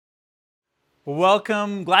Well,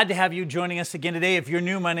 welcome. Glad to have you joining us again today. If you're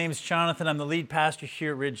new, my name is Jonathan. I'm the lead pastor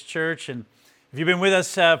here at Ridge Church. And if you've been with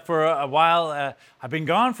us for a while, I've been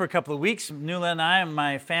gone for a couple of weeks. Nuala and I and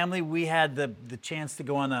my family, we had the chance to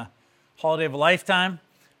go on a holiday of a lifetime.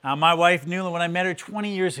 My wife, Nuala, when I met her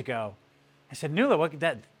 20 years ago, I said, Nuala,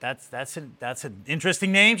 that's an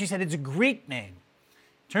interesting name. She said, it's a Greek name.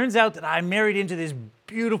 Turns out that I married into this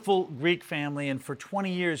beautiful Greek family, and for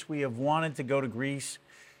 20 years we have wanted to go to Greece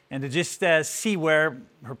and to just see where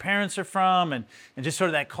her parents are from and just sort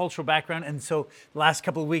of that cultural background. And so the last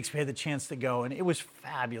couple of weeks we had the chance to go, and it was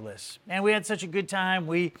fabulous. And we had such a good time.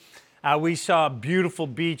 We saw beautiful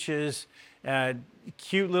beaches,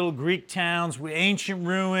 cute little Greek towns, ancient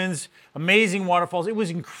ruins, amazing waterfalls. It was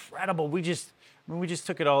incredible. We just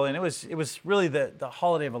took it all in. It was really the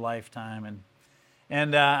holiday of a lifetime.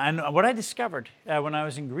 And what I discovered when I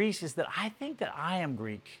was in Greece is that I think that I am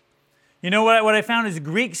Greek. You know what I found is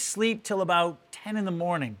Greeks sleep till about 10 in the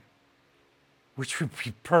morning, which would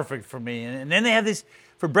be perfect for me. And then they have this,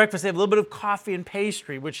 for breakfast, they have a little bit of coffee and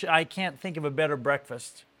pastry, which I can't think of a better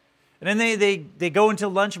breakfast. And then they go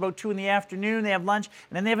until lunch about 2 in the afternoon, they have lunch,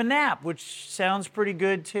 and then they have a nap, which sounds pretty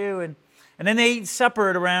good too. And then they eat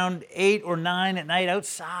supper at around 8 or 9 at night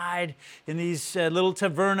outside in these little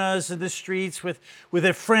tavernas in the streets with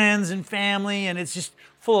their friends and family, and it's just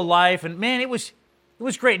full of life. And man, it was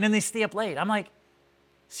great. And then they stay up late. I'm like,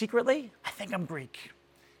 secretly, I think I'm Greek.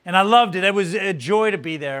 And I loved it. It was a joy to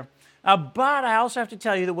be there. But I also have to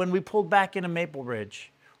tell you that when we pulled back into Maple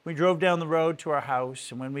Ridge, we drove down the road to our house,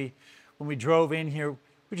 and when we drove in here,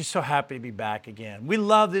 we're just so happy to be back again. We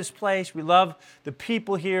love this place. We love the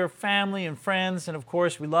people here, family and friends, and of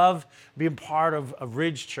course, we love being part of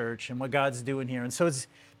Ridge Church and what God's doing here. And so it's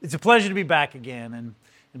a pleasure to be back again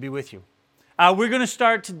and be with you. We're going to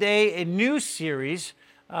start today a new series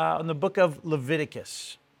on the book of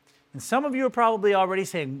Leviticus. And some of you are probably already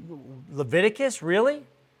saying, Leviticus, really?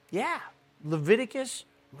 Yeah, Leviticus,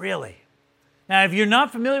 really? Now, if you're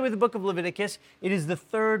not familiar with the book of Leviticus, it is the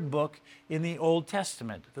third book in the Old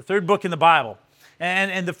Testament, the third book in the Bible.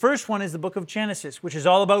 And the first one is the book of Genesis, which is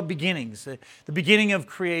all about beginnings, the beginning of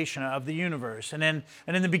creation, of the universe, and then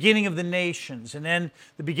the beginning of the nations, and then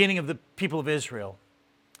the beginning of the people of Israel.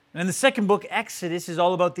 And in the second book, Exodus, is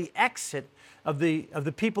all about the exit of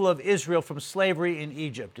the people of Israel from slavery in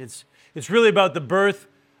Egypt. It's really about the birth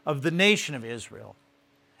of the nation of Israel.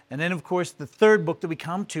 And then, of course, the third book that we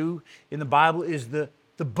come to in the Bible is the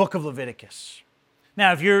book of Leviticus.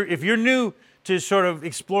 Now, if you're new to sort of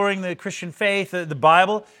exploring the Christian faith, the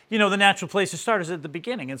Bible, you know, the natural place to start is at the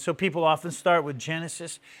beginning. And so people often start with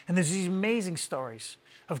Genesis, and there's these amazing stories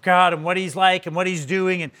of God and what He's like and what He's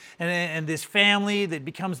doing and this family that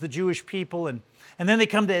becomes the Jewish people. And then they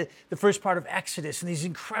come to the first part of Exodus and these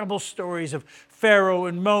incredible stories of Pharaoh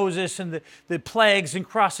and Moses and the plagues and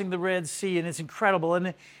crossing the Red Sea, and it's incredible.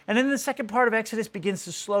 And then the second part of Exodus begins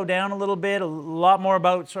to slow down a little bit, a lot more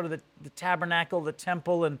about sort of the tabernacle, the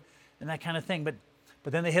temple, and that kind of thing. But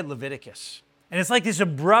then they hit Leviticus. And it's like this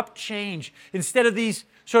abrupt change. Instead of these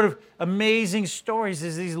sort of amazing stories,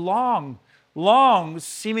 there's these long,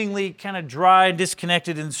 seemingly kind of dry,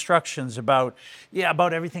 disconnected instructions about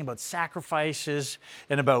everything, about sacrifices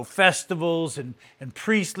and about festivals and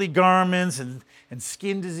priestly garments and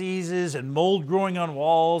skin diseases and mold growing on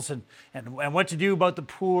walls and what to do about the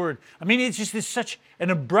poor. I mean, it's just such an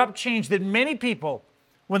abrupt change that many people,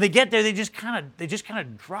 when they get there, they just kind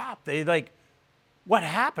of drop. They like, what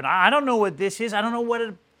happened? I don't know what this is. I don't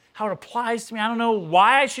know how it applies to me. I don't know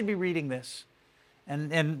why I should be reading this.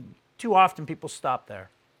 And too often people stop there.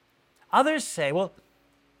 Others say, well,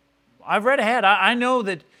 I've read ahead. I know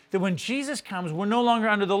that when Jesus comes, we're no longer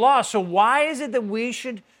under the law. So why is it that we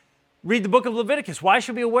should read the book of Leviticus? Why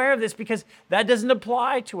should we be aware of this? Because that doesn't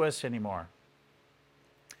apply to us anymore.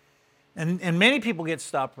 And many people get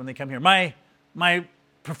stopped when they come here. My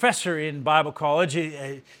professor in Bible college,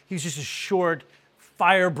 he was just a short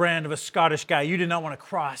firebrand of a Scottish guy. You did not want to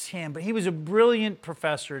cross him, but he was a brilliant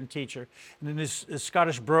professor and teacher. And in his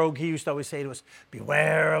Scottish brogue, he used to always say to us,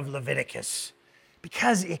 beware of Leviticus,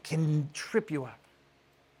 because it can trip you up.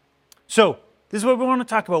 So this is what we want to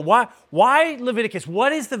talk about. Why Leviticus?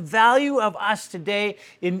 What is the value of us today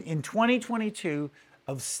in 2022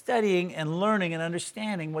 of studying and learning and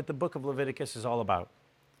understanding what the book of Leviticus is all about?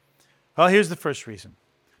 Well, here's the first reason.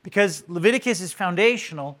 Because Leviticus is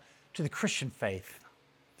foundational to the Christian faith.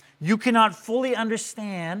 You cannot fully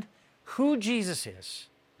understand who Jesus is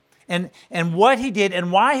and what He did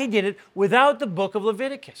and why He did it without the book of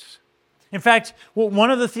Leviticus. In fact,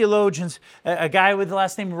 one of the theologians, a guy with the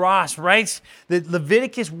last name Ross, writes that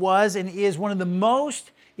Leviticus was and is one of the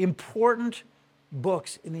most important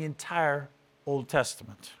books in the entire Old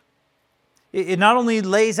Testament. It not only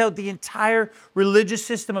lays out the entire religious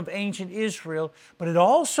system of ancient Israel, but it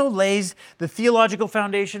also lays the theological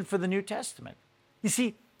foundation for the New Testament. You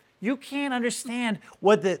see, you can't understand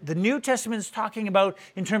what the New Testament is talking about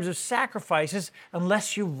in terms of sacrifices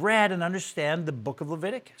unless you've read and understand the book of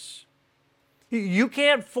Leviticus. You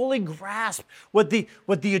can't fully grasp what the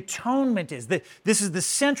atonement is. This is the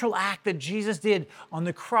central act that Jesus did on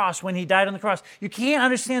the cross when he died on the cross. You can't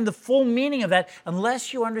understand the full meaning of that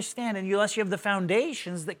unless you understand and unless you have the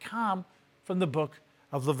foundations that come from the book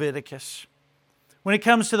of Leviticus. When it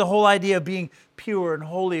comes to the whole idea of being pure and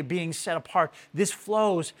holy, being set apart, this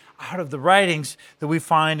flows out of the writings that we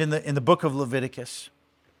find in the book of Leviticus.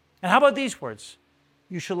 And how about these words?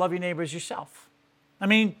 You shall love your neighbor as yourself. I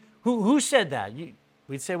mean, who said that?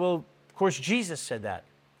 We'd say, well, of course, Jesus said that.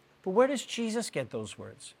 But where does Jesus get those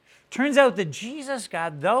words? Turns out that Jesus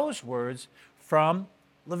got those words from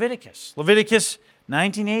Leviticus. Leviticus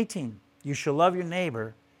 19:18, you shall love your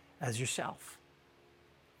neighbor as yourself.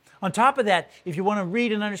 On top of that, if you want to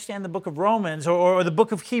read and understand the book of Romans or the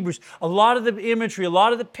book of Hebrews, a lot of the imagery, a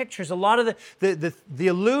lot of the pictures, a lot of the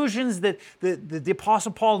allusions that the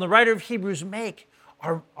Apostle Paul and the writer of Hebrews make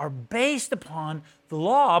are based upon the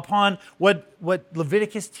law, upon what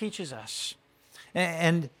Leviticus teaches us.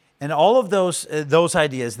 And all of those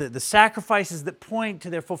ideas, the sacrifices that point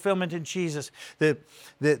to their fulfillment in Jesus,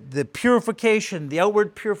 the purification, the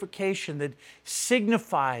outward purification that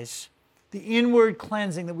signifies the inward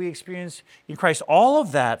cleansing that we experience in Christ, all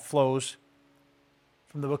of that flows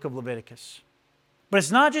from the book of Leviticus. But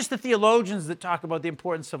it's not just the theologians that talk about the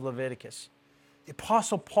importance of Leviticus. The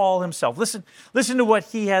Apostle Paul himself, listen to what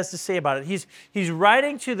he has to say about it. He's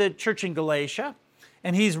writing to the church in Galatia,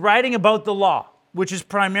 and he's writing about the law, which is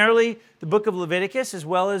primarily the book of Leviticus, as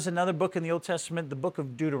well as another book in the Old Testament, the book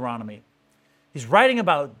of Deuteronomy. He's writing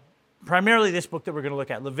about primarily this book that we're going to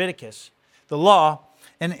look at, Leviticus, the law,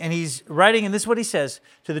 and he's writing, and this is what he says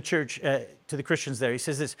to the church, to the Christians there. He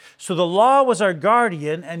says this, so the law was our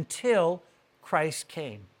guardian until Christ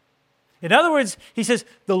came. In other words, he says,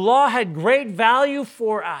 the law had great value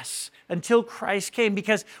for us until Christ came,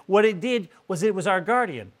 because what it did was it was our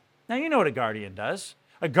guardian. Now, you know what a guardian does.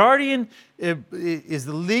 A guardian is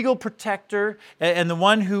the legal protector and the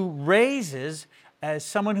one who raises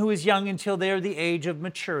someone who is young until they're the age of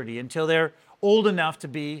maturity, until they're old enough to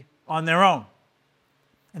be on their own.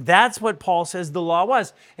 And that's what Paul says the law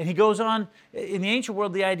was. And he goes on, in the ancient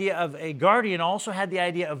world, the idea of a guardian also had the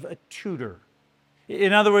idea of a tutor.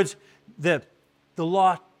 In other words, the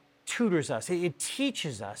law tutors us. It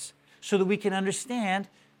teaches us so that we can understand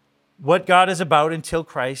what God is about until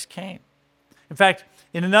Christ came. In fact,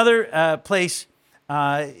 in another place,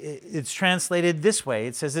 it's translated this way.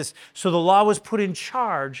 It says this, so the law was put in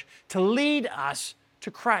charge to lead us to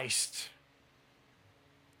Christ.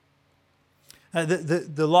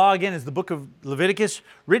 The law, again, is the book of Leviticus,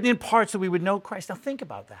 written in parts that we would know Christ. Now think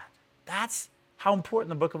about that. That's how important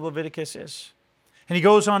the book of Leviticus is. And he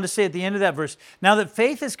goes on to say at the end of that verse, now that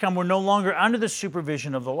faith has come, we're no longer under the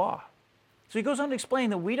supervision of the law. So he goes on to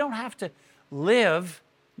explain that we don't have to live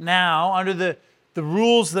now under the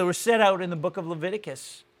rules that were set out in the book of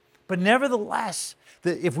Leviticus. But nevertheless,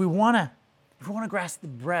 if we want to grasp the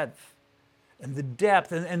breadth and the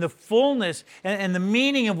depth and the fullness and the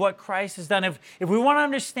meaning of what Christ has done, if we want to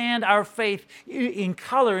understand our faith in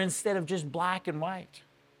color instead of just black and white,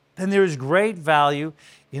 then there is great value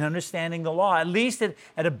in understanding the law, at least at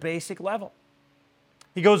a basic level.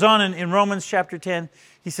 He goes on in Romans chapter 10,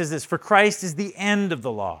 he says this, for Christ is the end of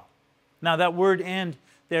the law. Now that word end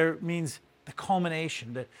there means the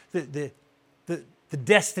culmination, the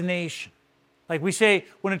destination. Like we say,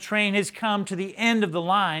 when a train has come to the end of the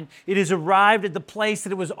line, it has arrived at the place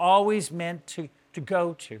that it was always meant to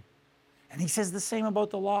go to. And he says the same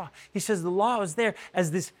about the law. He says the law is there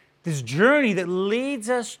as this journey that leads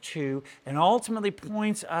us to and ultimately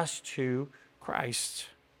points us to Christ.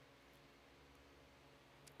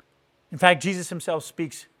 In fact, Jesus himself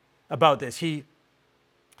speaks about this. He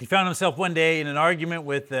found himself one day in an argument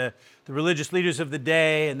with the religious leaders of the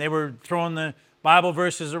day, and they were throwing the Bible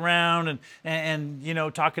verses around and you know,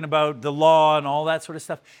 talking about the law and all that sort of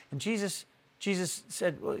stuff. And Jesus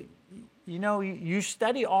said, well, you know, you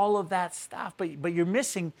study all of that stuff, but you're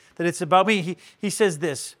missing that it's about me. He says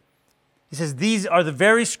this. He says, these are the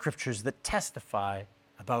very scriptures that testify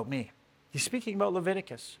about me. He's speaking about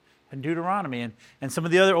Leviticus and Deuteronomy and some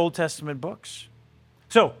of the other Old Testament books.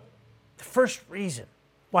 So, the first reason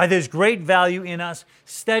why there's great value in us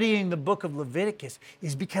studying the book of Leviticus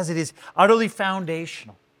is because it is utterly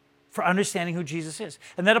foundational for understanding who Jesus is.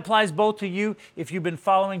 And that applies both to you if you've been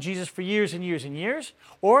following Jesus for years and years and years,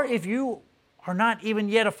 or if you are not even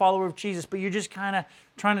yet a follower of Jesus, but you're just kind of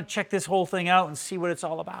trying to check this whole thing out and see what it's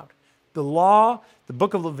all about. The law, the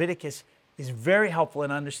book of Leviticus, is very helpful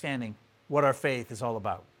in understanding what our faith is all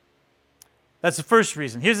about. That's the first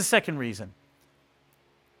reason. Here's the second reason.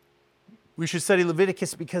 We should study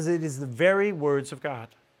Leviticus because it is the very words of God.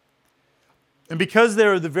 And because they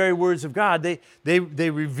are the very words of God, they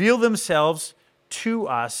reveal themselves to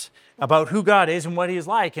us about who God is and what He is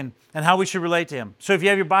like and how we should relate to Him. So if you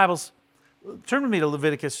have your Bibles, turn with me to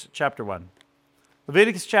Leviticus chapter 1.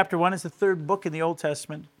 Leviticus chapter 1 is the third book in the Old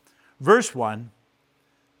Testament. Verse 1,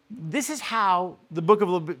 this is how the book of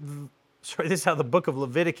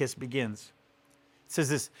Leviticus begins. It says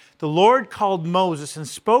this: the Lord called Moses and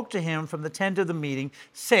spoke to him from the tent of the meeting,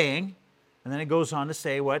 saying, and then it goes on to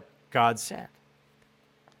say what God said.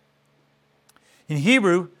 In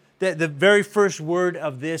Hebrew, the very first word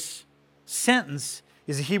of this sentence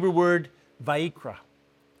is the Hebrew word Vayikra.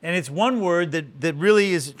 And it's one word that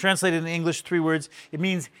really is translated in English, 3 words. It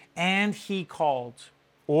means, and He called.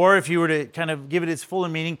 Or if you were to kind of give it its fuller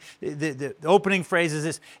meaning, the opening phrase is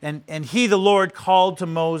this: and He, the Lord, called to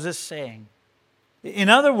Moses, saying. In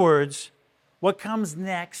other words, what comes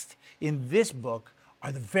next in this book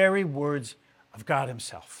are the very words of God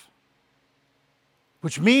Himself,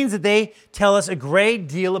 which means that they tell us a great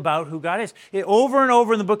deal about who God is. Over and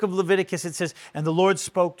over in the book of Leviticus, it says, and the Lord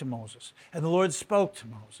spoke to Moses, and the Lord spoke to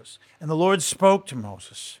Moses, and the Lord spoke to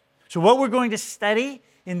Moses. So what we're going to study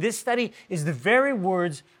in this study is the very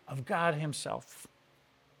words of God Himself.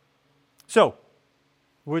 So,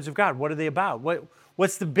 words of God, what are they about?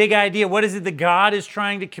 What's the big idea? What is it that God is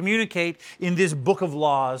trying to communicate in this book of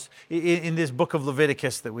laws, in this book of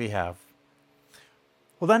Leviticus that we have?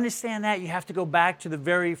 Well, to understand that, you have to go back to the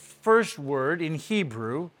very first word in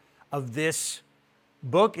Hebrew of this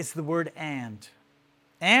book. It's the word and.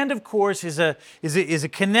 And, of course, is a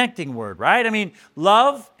connecting word, right? I mean,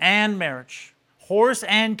 love and marriage, horse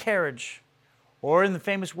and carriage. Or in the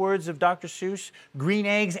famous words of Dr. Seuss, green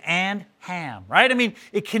eggs and ham, right? I mean,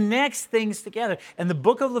 it connects things together. And the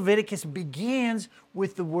book of Leviticus begins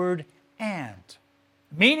with the word and,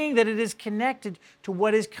 meaning that it is connected to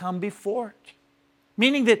what has come before it.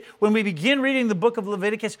 Meaning that when we begin reading the book of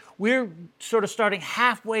Leviticus, we're sort of starting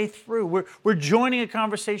halfway through. We're joining a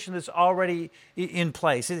conversation that's already in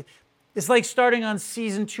place. It's like starting on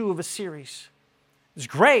season 2 of a series. It's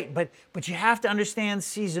great, but you have to understand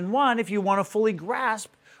season 1 if you want to fully grasp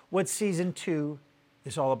what season 2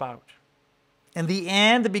 is all about. And the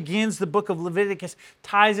and that begins the book of Leviticus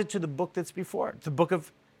ties it to the book that's before it, the book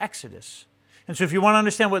of Exodus. And so if you want to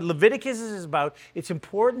understand what Leviticus is about, it's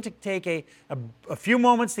important to take a few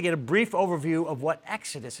moments to get a brief overview of what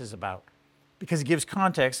Exodus is about, because it gives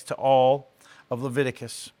context to all of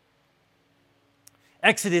Leviticus.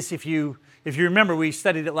 Exodus, if you remember, we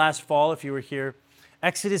studied it last fall if you were here.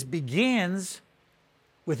 Exodus begins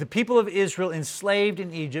with the people of Israel enslaved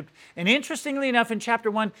in Egypt. And interestingly enough, in chapter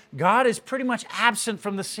 1, God is pretty much absent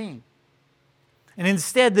from the scene. And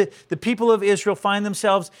instead, the people of Israel find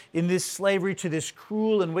themselves in this slavery to this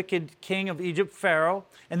cruel and wicked king of Egypt, Pharaoh,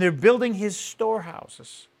 and they're building his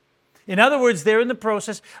storehouses. In other words, they're in the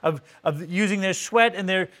process of using their sweat and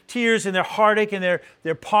their tears and their heartache and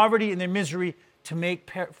their poverty and their misery to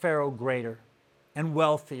make Pharaoh greater and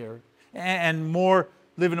wealthier and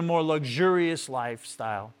live in a more luxurious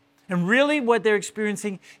lifestyle. And really what they're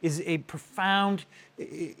experiencing is a profound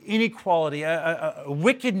inequality, a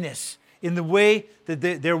wickedness in the way that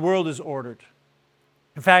their world is ordered.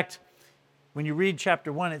 In fact, when you read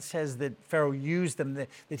chapter 1, it says that Pharaoh used them,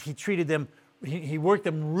 that he treated them, he worked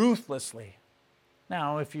them ruthlessly.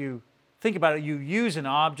 Now, if you think about it, you use an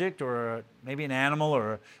object or maybe an animal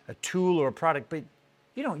or a tool or a product, but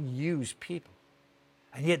you don't use people.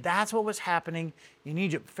 And yet that's what was happening in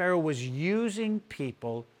Egypt. Pharaoh was using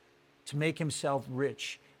people to make himself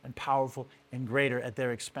rich and powerful and greater at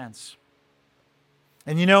their expense.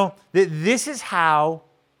 And you know, this is how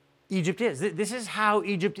Egypt is. This is how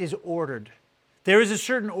Egypt is ordered. There is a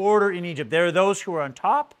certain order in Egypt. There are those who are on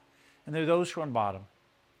top, and there are those who are on bottom.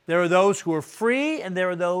 There are those who are free, and there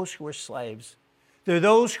are those who are slaves. There are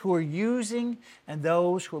those who are using, and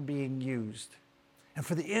those who are being used. And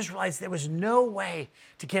for the Israelites, there was no way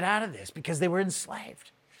to get out of this because they were enslaved.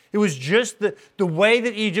 It was just the way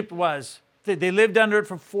that Egypt was. They lived under it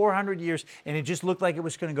for 400 years, and it just looked like it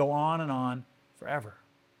was going to go on and on forever.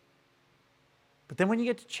 But then when you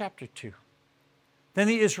get to chapter 2, then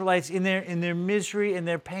the Israelites, in their misery and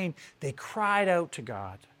their pain, they cried out to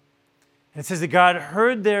God. And it says that God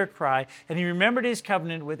heard their cry, and He remembered His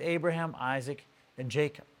covenant with Abraham, Isaac, and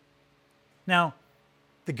Jacob. Now,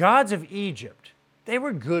 the gods of Egypt, they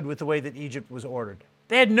were good with the way that Egypt was ordered.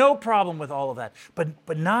 They had no problem with all of that.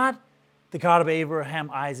 But not the God of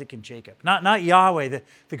Abraham, Isaac, and Jacob. Not Yahweh,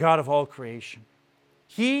 the God of all creation.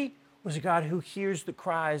 He was a God who hears the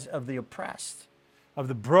cries of the oppressed, of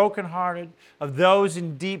the brokenhearted, of those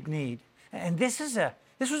in deep need. And this was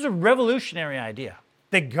a revolutionary idea,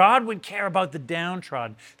 that God would care about the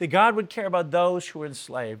downtrodden, that God would care about those who were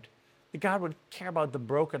enslaved, that God would care about the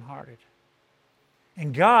brokenhearted.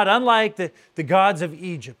 And God, unlike the gods of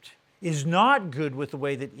Egypt, is not good with the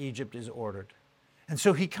way that Egypt is ordered. And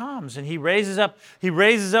so he comes and he raises up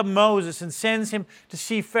Moses and sends him to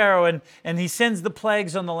see Pharaoh, and he sends the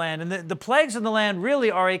plagues on the land. And the plagues on the land really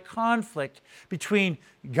are a conflict between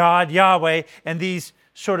God, Yahweh, and these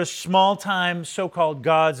sort of small-time so-called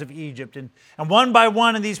gods of Egypt. And one by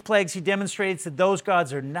one in these plagues, he demonstrates that those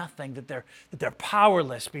gods are nothing, that they're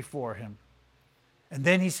powerless before him. And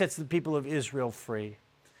then he sets the people of Israel free.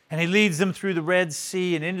 And he leads them through the Red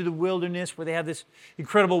Sea and into the wilderness where they have this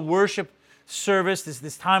incredible worship service,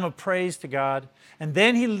 this time of praise to God. And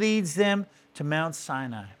then he leads them to Mount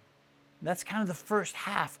Sinai. That's kind of the first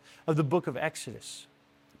half of the book of Exodus.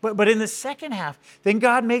 But in the second half, then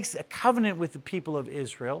God makes a covenant with the people of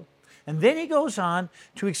Israel. And then he goes on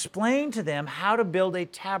to explain to them how to build a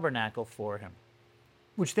tabernacle for him,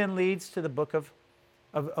 which then leads to the book of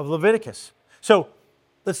Leviticus. So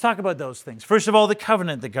let's talk about those things. First of all, the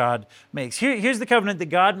covenant that God makes. Here's the covenant that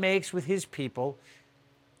God makes with his people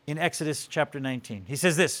in Exodus chapter 19. He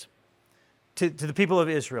says this to the people of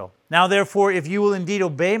Israel. Now, therefore, if you will indeed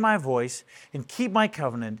obey my voice and keep my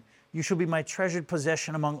covenant, you shall be my treasured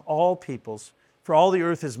possession among all peoples, for all the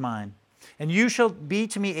earth is mine. And you shall be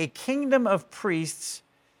to me a kingdom of priests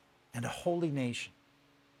and a holy nation.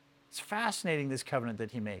 It's fascinating, this covenant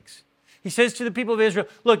that he makes. He says to the people of Israel,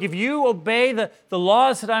 look, if you obey the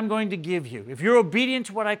laws that I'm going to give you, if you're obedient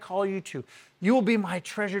to what I call you to, you will be my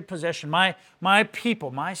treasured possession, my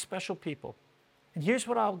people, my special people. And here's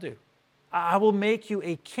what I'll do. I will make you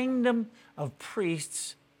a kingdom of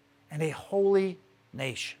priests and a holy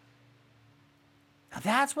nation. Now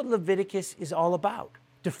that's what Leviticus is all about,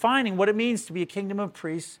 defining what it means to be a kingdom of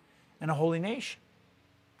priests and a holy nation.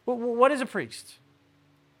 Well, what is a priest?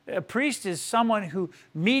 A priest is someone who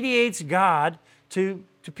mediates God to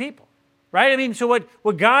people, right? I mean, so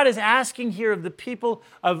what God is asking here of the people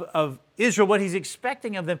of Israel, what he's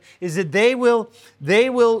expecting of them, is that they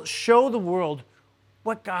will show the world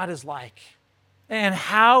what God is like and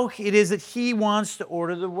how it is that he wants to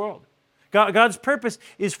order the world. God's purpose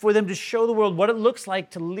is for them to show the world what it looks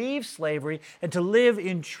like to leave slavery and to live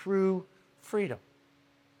in true freedom.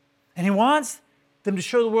 And he wants them to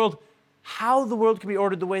show the world how the world can be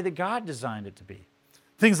ordered the way that God designed it to be.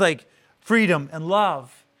 Things like freedom and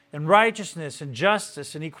love and righteousness and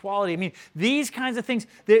justice and equality. I mean, these kinds of things,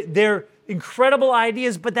 they're incredible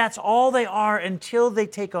ideas, but that's all they are until they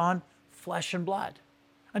take on flesh and blood,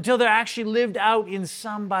 until they're actually lived out in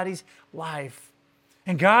somebody's life.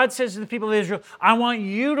 And God says to the people of Israel, I want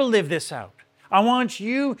you to live this out. I want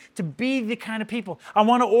you to be the kind of people. I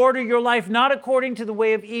want to order your life not according to the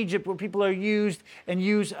way of Egypt, where people are used and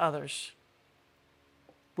use others,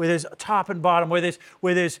 where there's top and bottom, where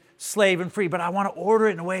there's slave and free. But I want to order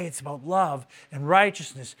it in a way it's about love and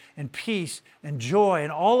righteousness and peace and joy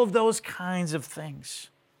and all of those kinds of things.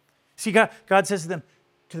 See, God says to them,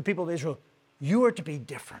 to the people of Israel, you are to be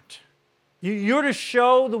different. You're to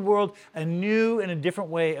show the world a new and a different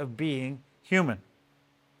way of being human.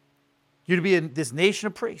 You're to be this nation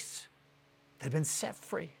of priests that have been set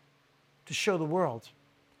free to show the world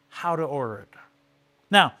how to order it.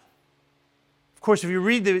 Now, of course, if you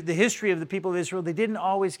read the history of the people of Israel, they didn't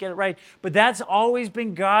always get it right, but that's always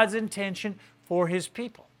been God's intention for his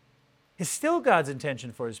people. It's still God's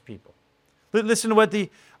intention for his people. Listen to what the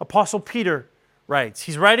Apostle Peter writes.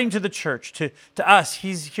 He's writing to the church, to us.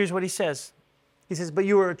 Here's what he says. He says, but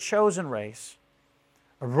you are a chosen race,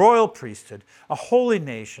 a royal priesthood, a holy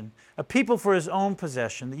nation, a people for his own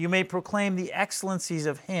possession, that you may proclaim the excellencies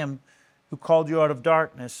of him who called you out of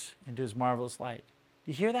darkness into his marvelous light.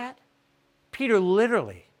 Do you hear that? Peter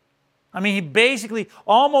literally, he basically,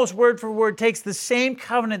 almost word for word, takes the same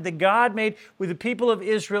covenant that God made with the people of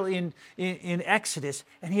Israel in Exodus,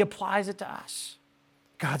 and he applies it to us.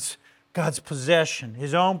 God's possession,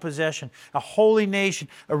 his own possession, a holy nation,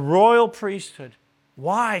 a royal priesthood.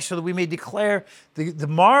 Why? So that we may declare the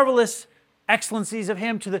marvelous excellencies of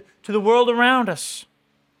him to the world around us.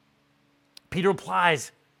 Peter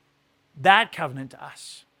applies that covenant to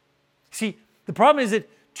us. See, the problem is that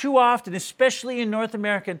too often, especially in North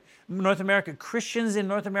America, Christians in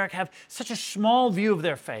North America have such a small view of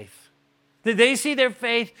their faith. They see their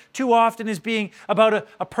faith too often as being about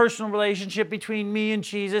a personal relationship between me and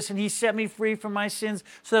Jesus, and He set me free from my sins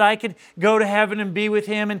so that I could go to heaven and be with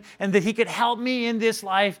Him, and that He could help me in this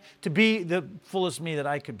life to be the fullest me that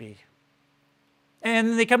I could be.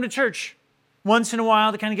 And they come to church once in a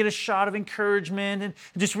while to kind of get a shot of encouragement and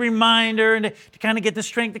just a reminder and to kind of get the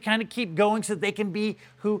strength to kind of keep going so that they can be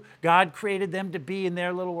who God created them to be in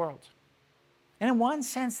their little world. And in one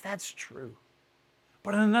sense, that's true.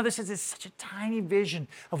 But in another sense, it's such a tiny vision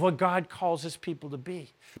of what God calls His people to be.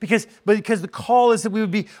 Because the call is that we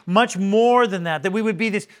would be much more than that we would be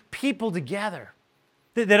this people together,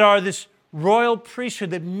 that are this royal priesthood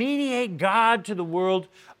that mediate God to the world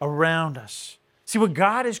around us. See, what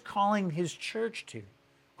God is calling His church to,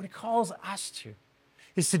 what He calls us to,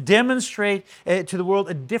 is to demonstrate to the world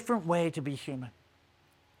a different way to be human,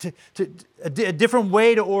 a different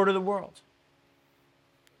way to order the world.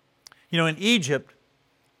 You know, in Egypt,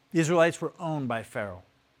 the Israelites were owned by Pharaoh.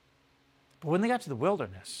 But when they got to the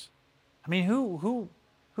wilderness, I mean, who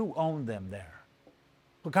owned them there?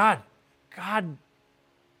 Well, God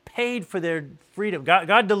paid for their freedom.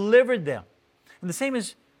 God delivered them. And the same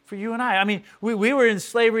is for you and I. I mean, we were in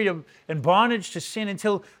slavery and bondage to sin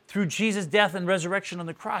until through Jesus' death and resurrection on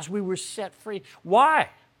the cross, we were set free. Why?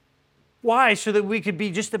 Why? So that we could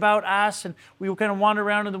be just about us and we would kind of wander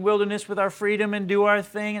around in the wilderness with our freedom and do our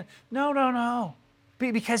thing. No.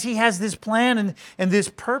 Because He has this plan and this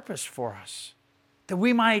purpose for us, that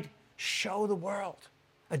we might show the world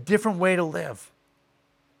a different way to live.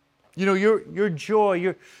 You know, your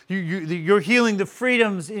joy, your healing, the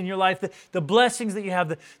freedoms in your life, the blessings that you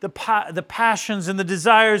have, the passions and the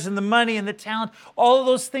desires and the money and the talent, all of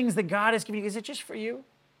those things that God has given you, is it just for you?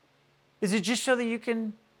 Is it just so that you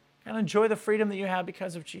can kind of enjoy the freedom that you have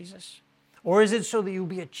because of Jesus? Or is it so that you'll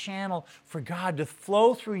be a channel for God to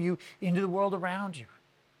flow through you into the world around you?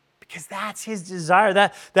 Because that's His desire.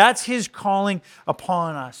 That's His calling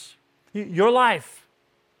upon us. Your life,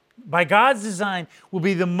 by God's design, will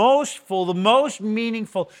be the most full, the most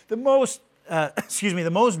meaningful, the most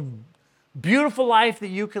beautiful life that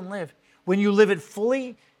you can live when you live it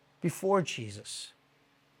fully before Jesus,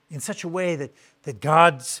 in such a way that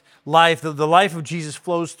God's life, the life of Jesus,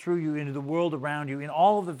 flows through you into the world around you in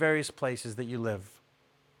all of the various places that you live.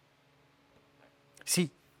 See,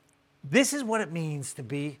 this is what it means to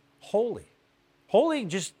be holy. Holy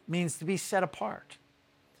just means to be set apart.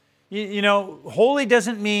 You know, holy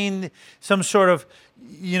doesn't mean some sort of,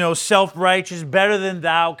 self-righteous, better than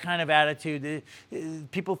thou kind of attitude.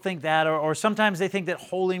 People think that, or sometimes they think that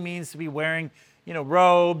holy means to be wearing,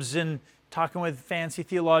 robes and talking with fancy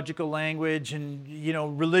theological language and,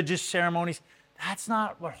 religious ceremonies. That's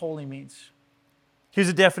not what holy means. Here's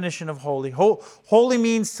a definition of holy. Holy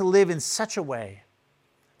means to live in such a way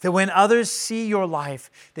that when others see your life,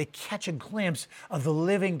 they catch a glimpse of the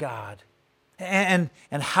living God and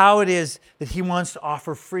how it is that He wants to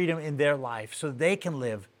offer freedom in their life so that they can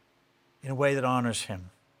live in a way that honors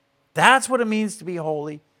Him. That's what it means to be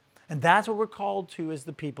holy, and that's what we're called to as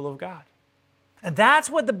the people of God. And that's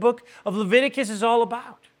what the book of Leviticus is all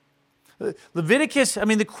about. Leviticus,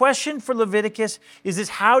 the question for Leviticus is this: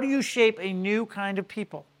 how do you shape a new kind of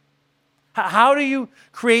people? How do you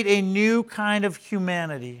create a new kind of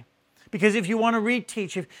humanity? Because if you want to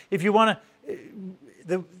reteach, if you want to,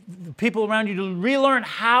 the people around you to relearn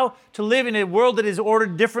how to live in a world that is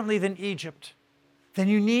ordered differently than Egypt, then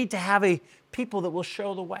you need to have a people that will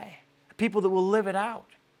show the way, people that will live it out,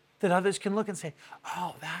 that others can look and say,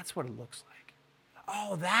 oh, that's what it looks like.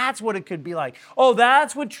 Oh, that's what it could be like. Oh,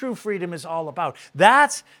 that's what true freedom is all about.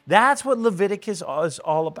 That's what Leviticus is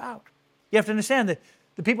all about. You have to understand that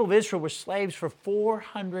the people of Israel were slaves for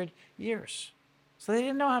 400 years. So they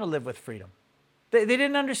didn't know how to live with freedom. They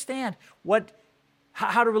didn't understand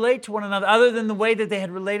how to relate to one another other than the way that they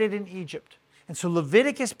had related in Egypt. And so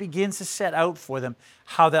Leviticus begins to set out for them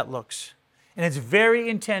how that looks. And it's very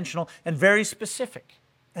intentional and very specific.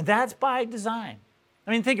 And that's by design.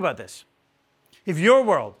 Think about this. If your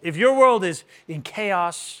world is in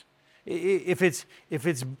chaos, if it's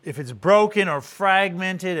broken or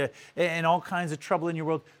fragmented and all kinds of trouble in your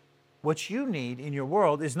world, what you need in your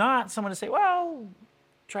world is not someone to say, well,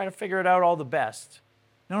 try to figure it out all the best.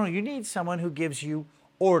 No, you need someone who gives you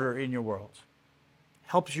order in your world,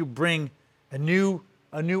 helps you bring a new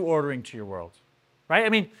ordering to your world,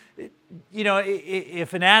 right?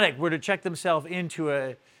 If an addict were to check themselves into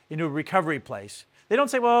a recovery place, they don't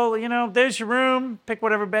say, well, there's your room, pick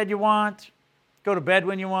whatever bed you want, go to bed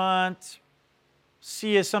when you want,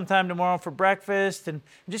 see you sometime tomorrow for breakfast, and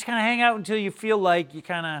just kind of hang out until you feel like you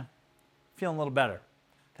kind of feeling a little better.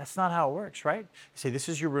 That's not how it works, right? You say, this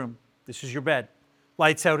is your room, this is your bed,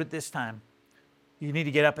 lights out at this time, you need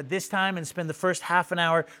to get up at this time and spend the first half an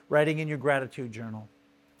hour writing in your gratitude journal.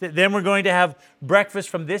 Then we're going to have breakfast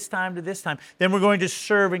from this time to this time. Then we're going to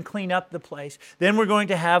serve and clean up the place. Then we're going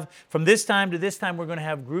to have, from this time to this time, we're going to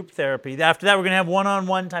have group therapy. After that, we're going to have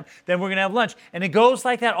one-on-one time. Then we're going to have lunch. And it goes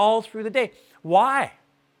like that all through the day. Why?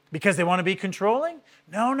 Because they want to be controlling?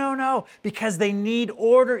 No. Because they need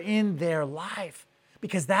order in their life.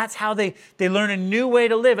 Because that's how they learn a new way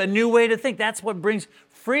to live, a new way to think. That's what brings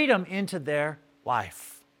freedom into their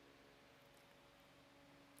life.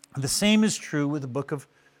 And the same is true with the book of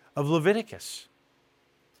Leviticus.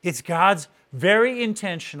 It's God's very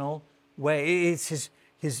intentional way. It's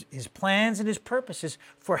his plans and his purposes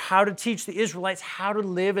for how to teach the Israelites how to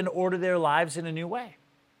live and order their lives in a new way.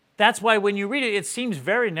 That's why when you read it, it seems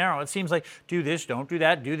very narrow. It seems like, do this, don't do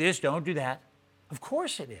that, do this, don't do that. Of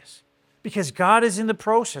course it is. Because God is in the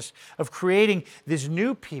process of creating this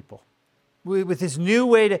new people with this new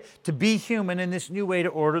way to be human and this new way to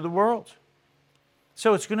order the world.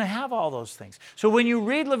 So it's going to have all those things. So when you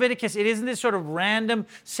read Leviticus, it isn't this sort of random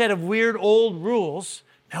set of weird old rules.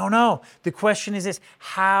 No. The question is this: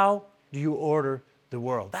 how do you order the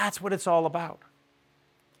world? That's what it's all about.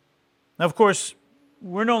 Now, of course,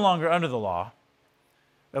 we're no longer under the law.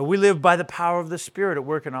 We live by the power of the Spirit at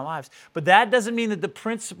work in our lives. But that doesn't mean that the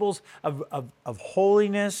principles of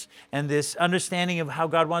holiness and this understanding of how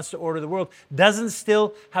God wants to order the world doesn't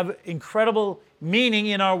still have incredible meaning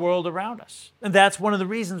in our world around us. And that's one of the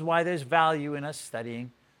reasons why there's value in us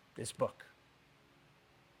studying this book.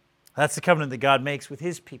 That's the covenant that God makes with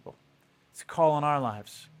his people. It's a call on our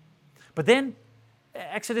lives. But then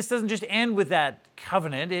Exodus doesn't just end with that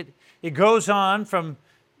covenant. It goes on from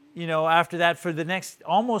after that for the next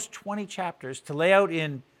almost 20 chapters to lay out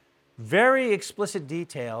in very explicit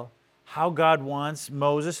detail how God wants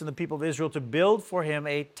Moses and the people of Israel to build for him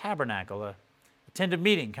a tabernacle, a tent of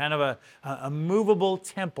meeting, kind of a movable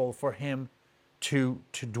temple for him to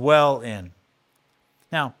dwell in.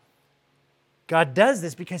 Now, God does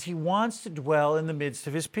this because he wants to dwell in the midst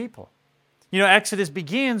of his people. Exodus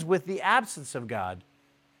begins with the absence of God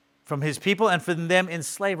from his people and from them in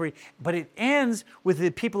slavery, but it ends with the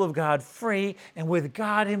people of God free and with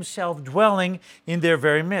God himself dwelling in their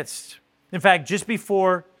very midst. In fact, just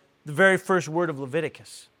before the very first word of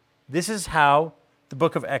Leviticus, this is how the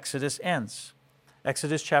book of Exodus ends.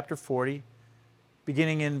 Exodus chapter 40,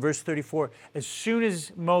 beginning in verse 34. As soon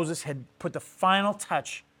as Moses had put the final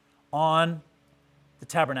touch on the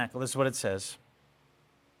tabernacle, this is what it says.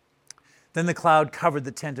 Then the cloud covered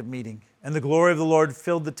the tent of meeting, and the glory of the Lord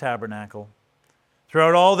filled the tabernacle.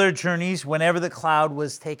 Throughout all their journeys, whenever the cloud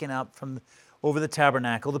was taken up from over the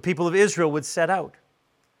tabernacle, the people of Israel would set out.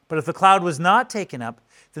 But if the cloud was not taken up,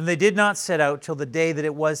 then they did not set out till the day that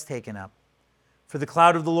it was taken up. For the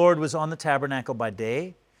cloud of the Lord was on the tabernacle by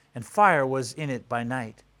day, and fire was in it by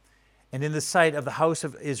night, and in the sight of the house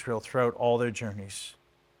of Israel throughout all their journeys.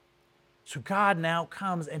 So God now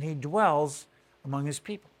comes and he dwells among his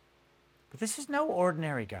people. But this is no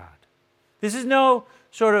ordinary God. This is no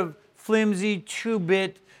sort of flimsy,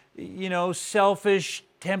 two-bit, selfish,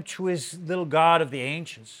 tempestuous little God of the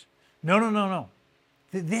ancients. No.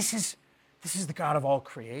 This is the God of all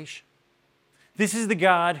creation. This is the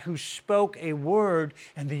God who spoke a word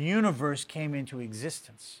and the universe came into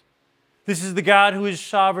existence. This is the God who is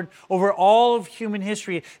sovereign over all of human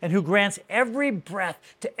history and who grants every breath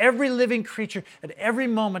to every living creature at every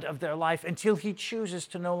moment of their life until he chooses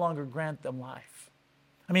to no longer grant them life.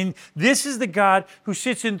 This is the God who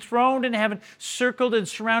sits enthroned in heaven, circled and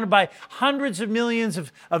surrounded by hundreds of millions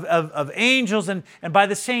of angels and by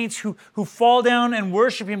the saints who fall down and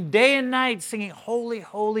worship him day and night, singing, "Holy,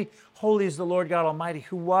 holy, holy is the Lord God Almighty,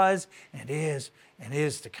 who was and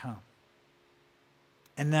is to come."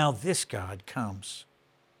 And now this God comes,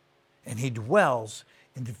 and he dwells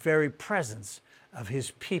in the very presence of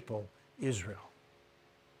his people, Israel.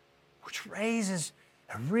 Which raises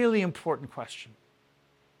a really important question.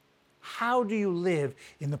 How do you live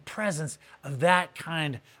in the presence of that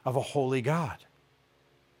kind of a holy God?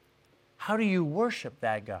 How do you worship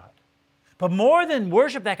that God? But more than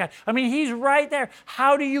worship that God, he's right there.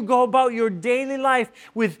 How do you go about your daily life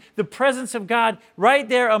with the presence of God right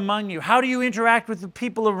there among you? How do you interact with the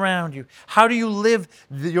people around you? How do you live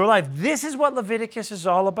your life? This is what Leviticus is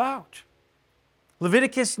all about.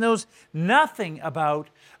 Leviticus knows nothing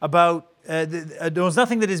knows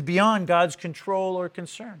nothing that is beyond God's control or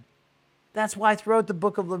concern. That's why throughout the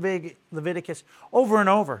book of Leviticus, over and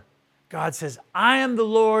over, God says, "I am the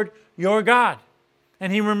Lord your God."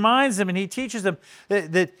 And he reminds them and he teaches them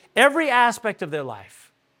that every aspect of their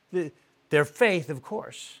life, their faith, of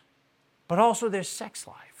course, but also their sex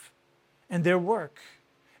life and their work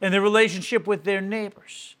and their relationship with their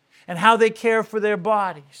neighbors, and how they care for their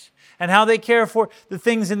bodies, and how they care for the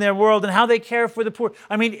things in their world, and how they care for the poor.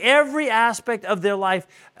 I mean, every aspect of their life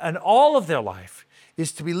and all of their life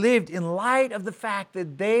is to be lived in light of the fact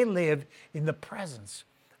that they live in the presence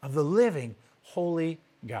of the living, holy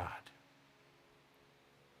God.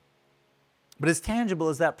 But as tangible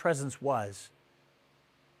as that presence was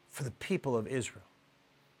for the people of Israel,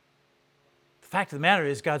 the fact of the matter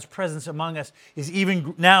is God's presence among us is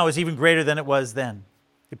even greater than it was then.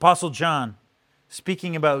 The Apostle John,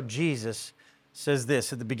 speaking about Jesus, says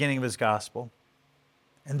this at the beginning of his gospel.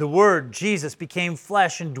 And the Word, Jesus, became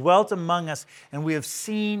flesh and dwelt among us, and we have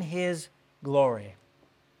seen His glory.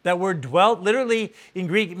 That word dwelt, literally in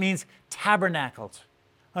Greek, it means tabernacled.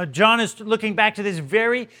 John is looking back to this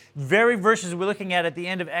very verses we're looking at the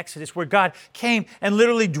end of Exodus, where God came and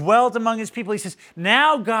literally dwelt among His people. He says,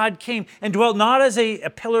 now God came and dwelt not as a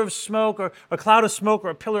pillar of smoke or a cloud of smoke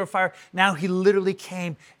or a pillar of fire. Now He literally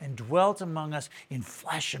came and dwelt among us in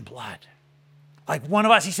flesh and blood. Like one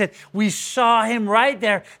of us, He said, we saw Him right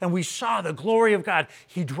there and we saw the glory of God.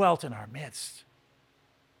 He dwelt in our midst.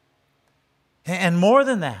 And more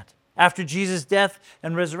than that, after Jesus' death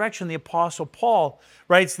and resurrection, the Apostle Paul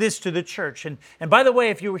writes this to the church. And by the way,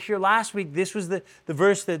 if you were here last week, this was the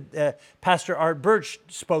verse that Pastor Art Birch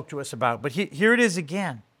spoke to us about. But here it is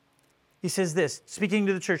again. He says this, speaking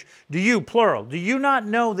to the church, do you, plural, do you not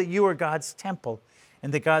know that you are God's temple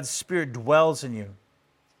and that God's Spirit dwells in you?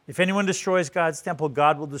 If anyone destroys God's temple,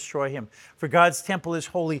 God will destroy him. For God's temple is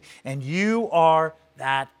holy, and you are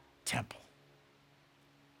that temple.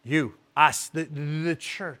 You, us, the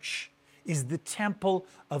church, is the temple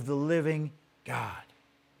of the living God.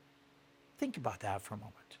 Think about that for a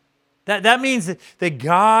moment. That means that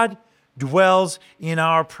God dwells in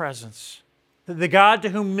our presence. The God to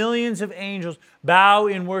whom millions of angels bow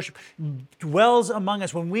in worship dwells among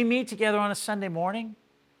us. When we meet together on a Sunday morning,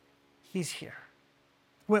 He's here.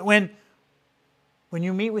 When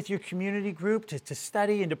you meet with your community group to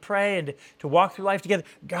study and to pray and to walk through life together,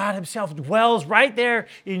 God Himself dwells right there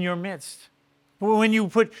in your midst. When you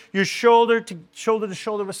put your shoulder to shoulder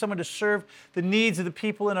with someone to serve the needs of the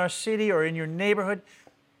people in our city or in your neighborhood,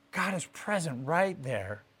 God is present right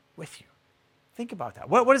there with you. Think about that.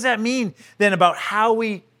 What does that mean then about how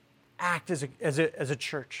we act as a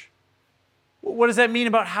church? What does that mean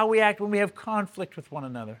about how we act when we have conflict with one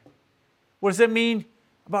another? What does that mean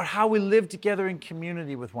about how we live together in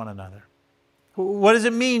community with one another? What does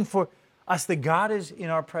it mean for us that God is in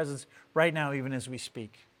our presence right now, even as we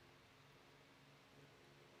speak?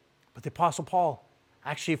 But the Apostle Paul,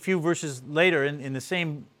 actually a few verses later in the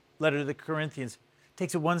same letter to the Corinthians,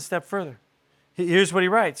 takes it one step further. Here's what he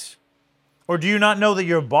writes. Or do you not know that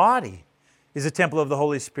your body is a temple of the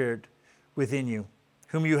Holy Spirit within you,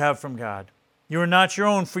 whom you have from God? You are not your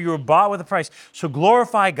own, for you were bought with a price. So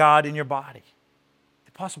glorify God in your body.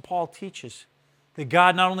 The Apostle Paul teaches that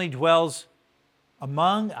God not only dwells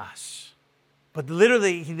among us, but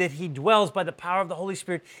literally that He dwells by the power of the Holy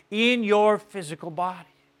Spirit in your physical body.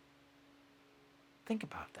 Think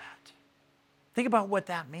about that. Think about what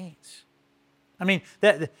that means. I mean,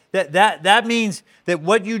 that means that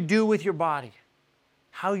what you do with your body,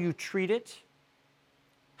 how you treat it,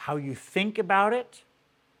 how you think about it,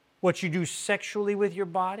 what you do sexually with your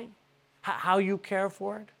body, how you care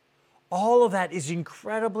for it, all of that is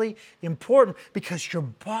incredibly important because your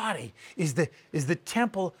body is the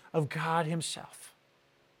temple of God Himself.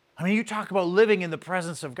 I mean, you talk about living in the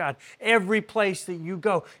presence of God. Every place that you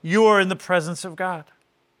go, you are in the presence of God.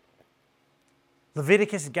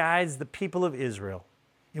 Leviticus guides the people of Israel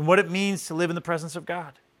in what it means to live in the presence of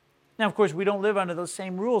God. Now, of course, we don't live under those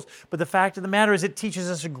same rules, but the fact of the matter is it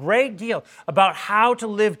teaches us a great deal about how to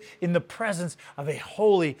live in the presence of a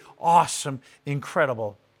holy, awesome,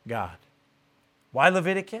 incredible God. Why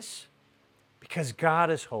Leviticus? Because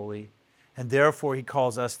God is holy, and therefore He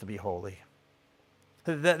calls us to be holy.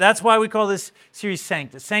 That's why we call this series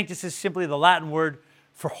Sanctus. Sanctus is simply the Latin word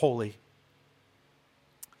for holy.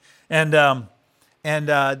 And at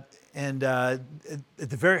the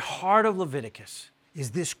very heart of Leviticus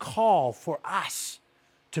is this call for us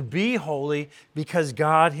to be holy because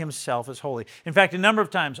God Himself is holy. In fact, a number of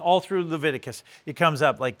times all through Leviticus, it comes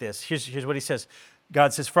up like this. Here's what He says.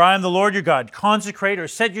 God says, for I am the Lord your God. Consecrate or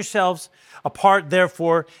set yourselves apart,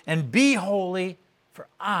 therefore, and be holy, for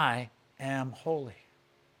I am holy.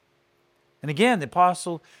 And again, the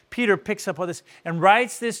Apostle Peter picks up on this and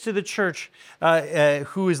writes this to the church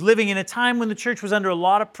who is living in a time when the church was under a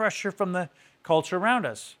lot of pressure from the culture around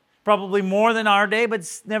us. Probably more than our day,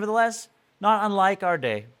 but nevertheless, not unlike our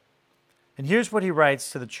day. And here's what he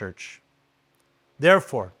writes to the church.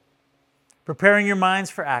 Therefore, preparing your minds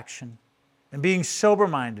for action, and being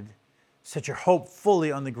sober-minded, set your hope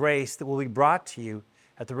fully on the grace that will be brought to you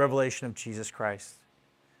at the revelation of Jesus Christ.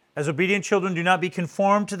 As obedient children, do not be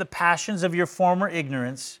conformed to the passions of your former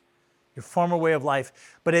ignorance, your former way of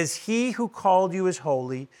life, but as He who called you is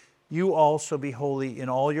holy, you also be holy in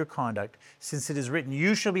all your conduct, since it is written,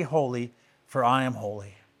 you shall be holy, for I am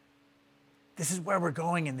holy. This is where we're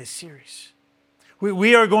going in this series.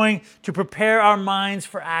 We are going to prepare our minds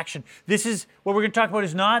for action. This is what we're going to talk about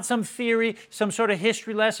is not some theory, some sort of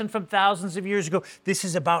history lesson from thousands of years ago. This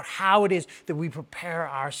is about how it is that we prepare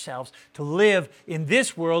ourselves to live in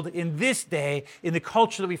this world, in this day, in the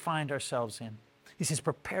culture that we find ourselves in. He says,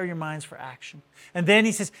 prepare your minds for action. And then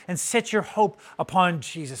he says, and set your hope upon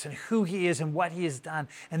Jesus and who He is and what He has done.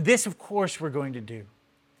 And this, of course, we're going to do.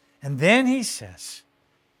 And then he says,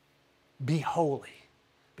 be holy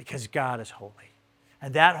because God is holy.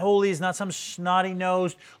 And that holy is not some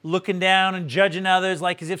snotty-nosed looking down and judging others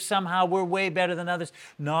like as if somehow we're way better than others.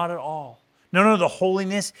 Not at all. No, the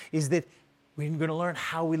holiness is that we're going to learn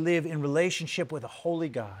how we live in relationship with a holy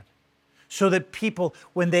God so that people,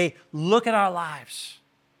 when they look at our lives,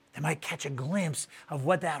 they might catch a glimpse of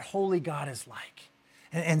what that holy God is like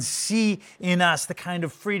and see in us the kind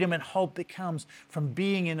of freedom and hope that comes from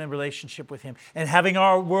being in a relationship with Him and having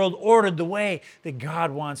our world ordered the way that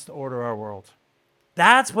God wants to order our world.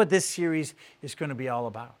 That's what this series is going to be all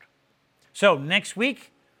about. So next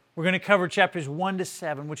week, we're going to cover chapters 1 to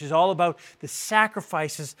 7, which is all about the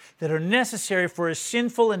sacrifices that are necessary for a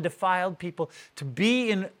sinful and defiled people to be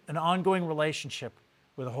in an ongoing relationship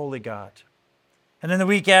with a holy God. And then the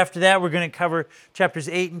week after that, we're going to cover chapters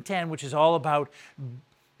 8 and 10, which is all about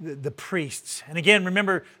the priests. And again,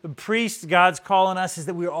 remember, the priests, God's call on us is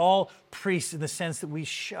that we're all priests in the sense that we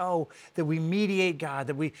show, that we mediate God,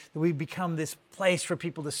 that we become this place for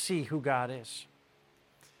people to see who God is.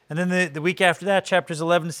 And then the week after that, chapters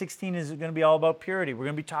 11 to 16 is going to be all about purity. We're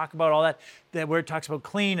going to be talking about all that where it talks about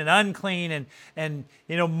clean and unclean and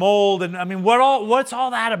mold. And I mean, what's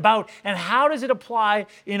all that about? And how does it apply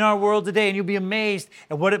in our world today? And you'll be amazed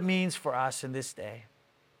at what it means for us in this day.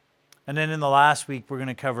 And then in the last week, we're going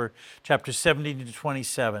to cover chapters 17 to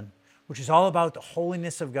 27, which is all about the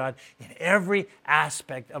holiness of God in every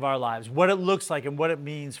aspect of our lives, what it looks like and what it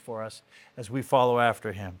means for us as we follow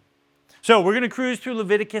after Him. So we're going to cruise through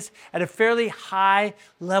Leviticus at a fairly high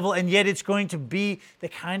level, and yet it's going to be the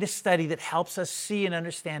kind of study that helps us see and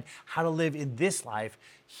understand how to live in this life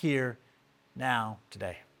here, now,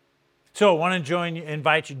 today. So I want to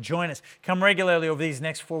invite you to join us. Come regularly over these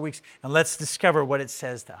next 4 weeks, and let's discover what it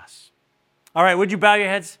says to us. All right, would you bow your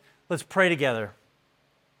heads? Let's pray together.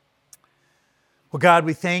 Well, God,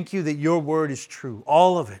 we thank You that Your word is true,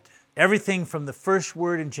 all of it. Everything from the first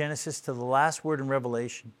word in Genesis to the last word in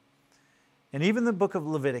Revelation. And even the book of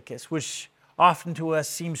Leviticus, which often to us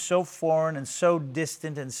seems so foreign and so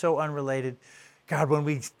distant and so unrelated. God, when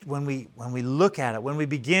we look at it, when we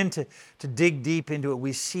begin to dig deep into it,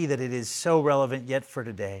 we see that it is so relevant yet for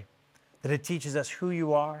today. That it teaches us who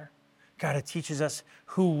You are. God, it teaches us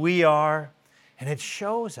who we are. And it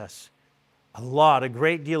shows us a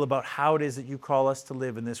great deal about how it is that You call us to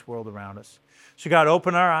live in this world around us. So God,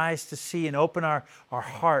 open our eyes to see and open our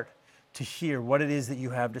heart to hear what it is that You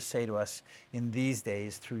have to say to us in these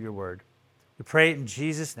days through Your word. We pray it in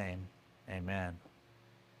Jesus' name. Amen.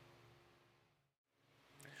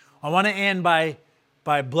 I want to end by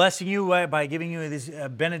blessing you, by giving you this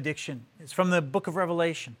benediction. It's from the book of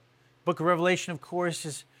Revelation. The book of Revelation, of course,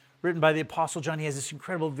 is written by the Apostle John. He has this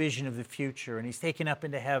incredible vision of the future, and he's taken up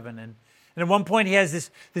into heaven. And at one point, he has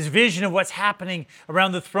this vision of what's happening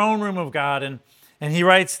around the throne room of God. And he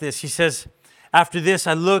writes this. He says, after this,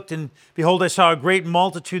 I looked, and behold, I saw a great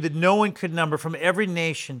multitude that no one could number from every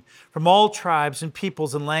nation, from all tribes and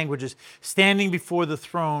peoples and languages, standing before the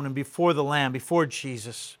throne and before the Lamb, before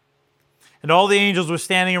Jesus. And all the angels were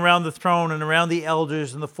standing around the throne and around the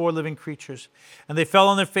elders and the four living creatures. And they fell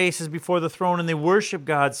on their faces before the throne, and they worshiped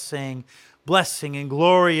God, saying, blessing and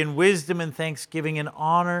glory and wisdom and thanksgiving and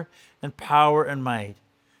honor and power and might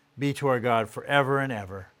be to our God forever and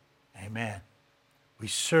ever. Amen. We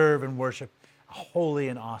serve and worship a holy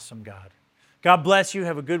and awesome God. God bless you.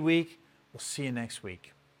 Have a good week. We'll see you next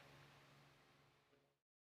week.